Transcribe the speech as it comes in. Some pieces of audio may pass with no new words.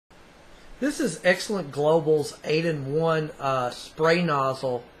This is Xcellent Global's 8-in-1 spray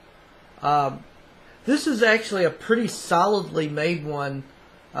nozzle. This is actually a pretty solidly made one,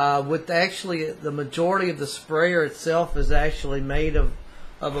 with actually the majority of the sprayer itself is actually made of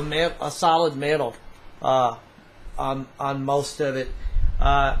a solid metal on most of it.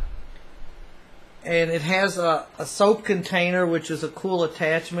 And it has a soap container, which is a cool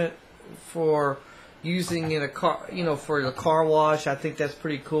attachment for using in a car, for the car wash. I think that's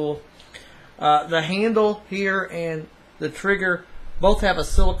pretty cool. The handle here and the trigger both have a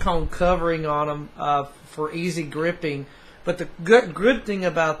silicone covering on them for easy gripping. But the good thing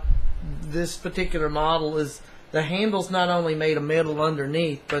about this particular model is the handle's not only made of metal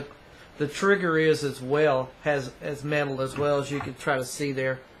underneath, but the trigger is as well, has metal as well, as you can try to see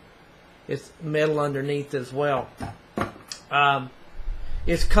there. It's metal underneath as well.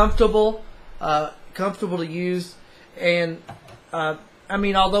 It's comfortable to use, and I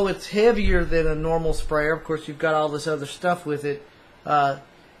mean, although it's heavier than a normal sprayer, of course you've got all this other stuff with it.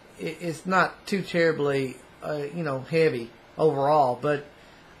 It's not too terribly, heavy overall, but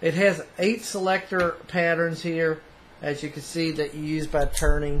it has 8 selector patterns here, as you can see, that you use by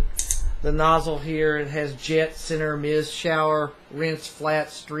turning. The nozzle here, it has jet, center, mist, shower, rinse, flat,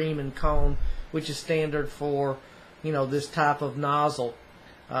 stream, and cone, which is standard for, this type of nozzle.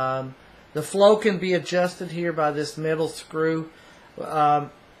 The flow can be adjusted here by this metal screw, and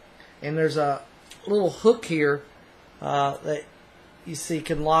there's a little hook here that you see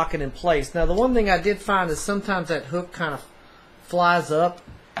can lock it in place. Now, the one thing I did find is sometimes that hook kind of flies up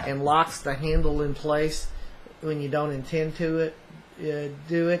and locks the handle in place when you don't intend to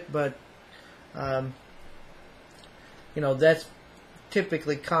do it, but that's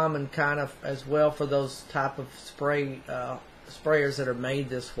typically common kind of as well for those type of sprayers that are made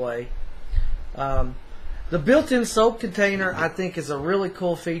this way. The built-in soap container, I think, is a really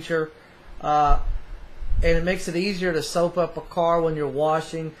cool feature, and it makes it easier to soap up a car when you're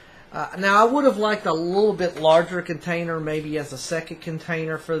washing. Now, I would have liked a little bit larger container, maybe as a second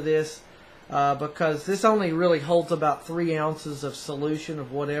container for this, because this only really holds about 3 ounces of solution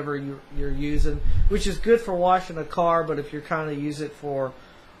of whatever you're using, which is good for washing a car, but if you're kind of use it for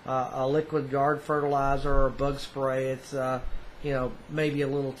a liquid yard fertilizer or bug spray, it's maybe a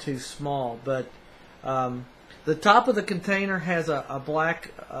little too small. But the top of the container has a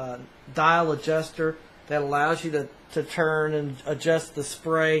black dial adjuster that allows you to turn and adjust the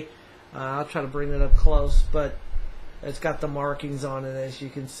spray. I'll try to bring it up close, but it's got the markings on it, as you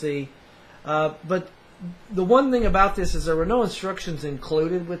can see. But the one thing about this is there were no instructions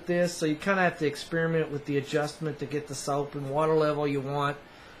included with this, so you kind of have to experiment with the adjustment to get the soap and water level you want.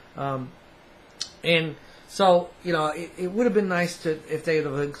 And so, it would have been nice if they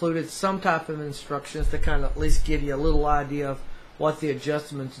would have included some type of instructions to kind of at least give you a little idea of what the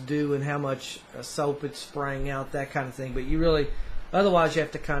adjustments do and how much soap it's spraying out, that kind of thing. But otherwise you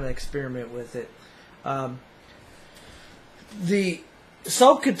have to kind of experiment with it. The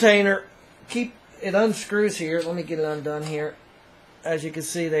soap container, it unscrews here. Let me get it undone here, as you can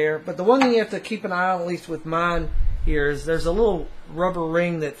see there. But the one thing you have to keep an eye on, at least with mine here, is there's a little rubber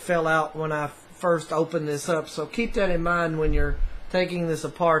ring that fell out when I first opened this up. So keep that in mind when you're taking this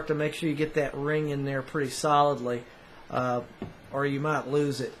apart, to make sure you get that ring in there pretty solidly, or you might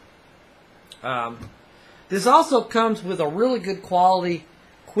lose it. This also comes with a really good quality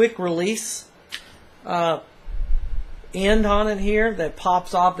quick release end on it here that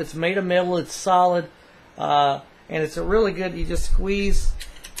pops off. It's made of metal, it's solid, and it's a really good, you just squeeze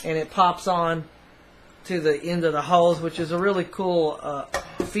and it pops on to the end of the hose, which is a really cool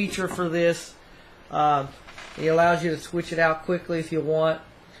feature for this. It allows you to switch it out quickly if you want.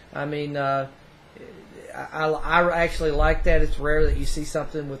 I mean, I actually like that. It's rare that you see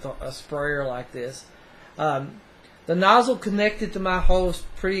something with a sprayer like this. The nozzle connected to my hose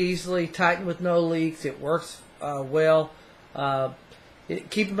pretty easily, tightened with no leaks. It works well.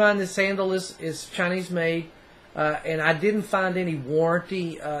 Keep in mind this handle is Chinese made, and I didn't find any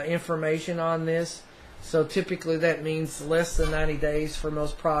warranty information on this. So typically that means less than 90 days for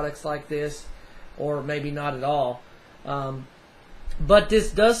most products like this, or maybe not at all. But this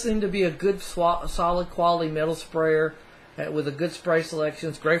does seem to be a good, solid quality metal sprayer with a good spray selection.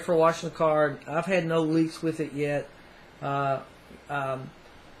 It's great for washing the car. I've had no leaks with it yet. But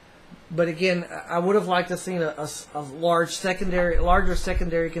again, I would have liked to have seen a larger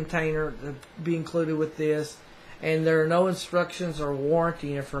secondary container be included with this. And there are no instructions or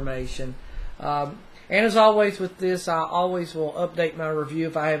warranty information. And as always with this, I always will update my review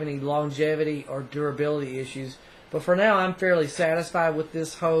if I have any longevity or durability issues. But for now, I'm fairly satisfied with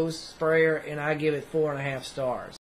this hose sprayer, and I give it 4.5 stars.